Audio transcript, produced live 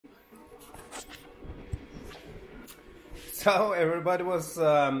So everybody was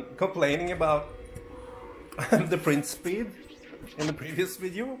complaining about the print speed in the previous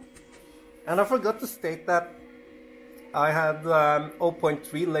video, and I forgot to state that I had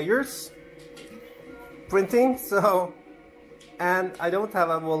 0.3 layers printing, and I don't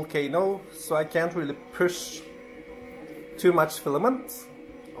have a volcano, so I can't really push too much filament,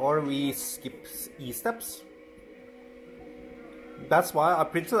 or we skip E-steps. That's why I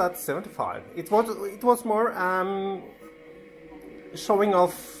printed at 75. It was more showing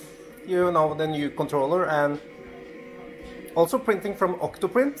off, you know, the new controller, and also printing from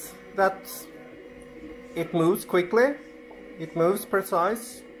Octoprint, that it moves quickly, it moves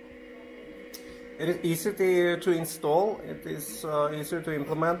precise, it is easy to install, it is easier to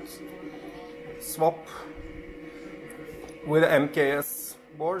implement, swap with MKS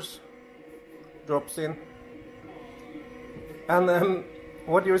boards, drops in. And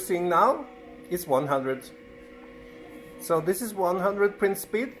what you're seeing now is 100. So this is 100 print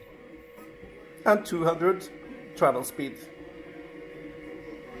speed and 200 travel speed.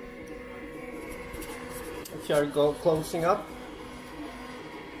 If you go closing up,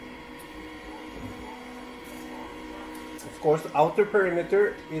 of course the outer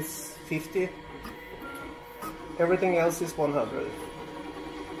perimeter is 50, everything else is 100.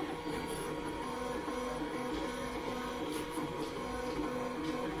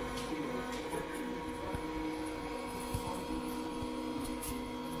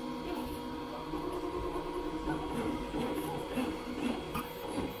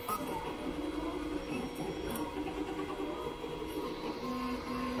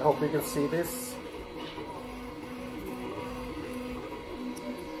 I hope you can see this.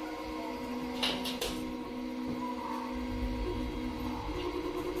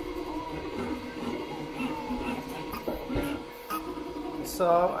 So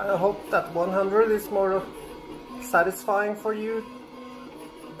I hope that 100 is more satisfying for you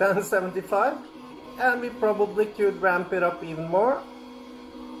than 75, and we probably could ramp it up even more.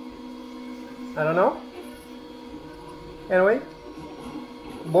 I don't know. Anyway,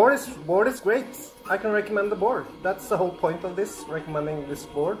 board is great. I can recommend the board. That's the whole point of this, recommending this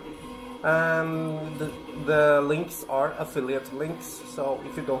board. And the links are affiliate links, so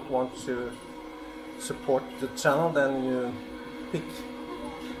if you don't want to support the channel, then you pick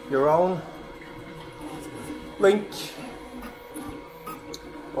your own link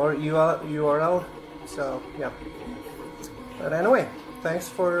or URL. So yeah. But anyway, thanks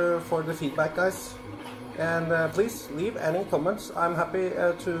for the feedback, guys. And please leave any comments. I'm happy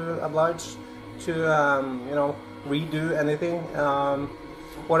to oblige to you know, redo anything.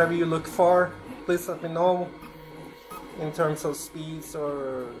 Whatever you look for, please let me know in terms of speeds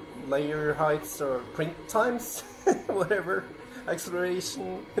or layer heights or print times, whatever,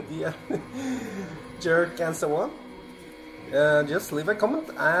 acceleration, the jerk, and so on. Just leave a comment,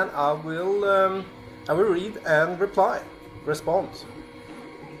 and I will read and respond.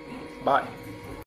 Bye.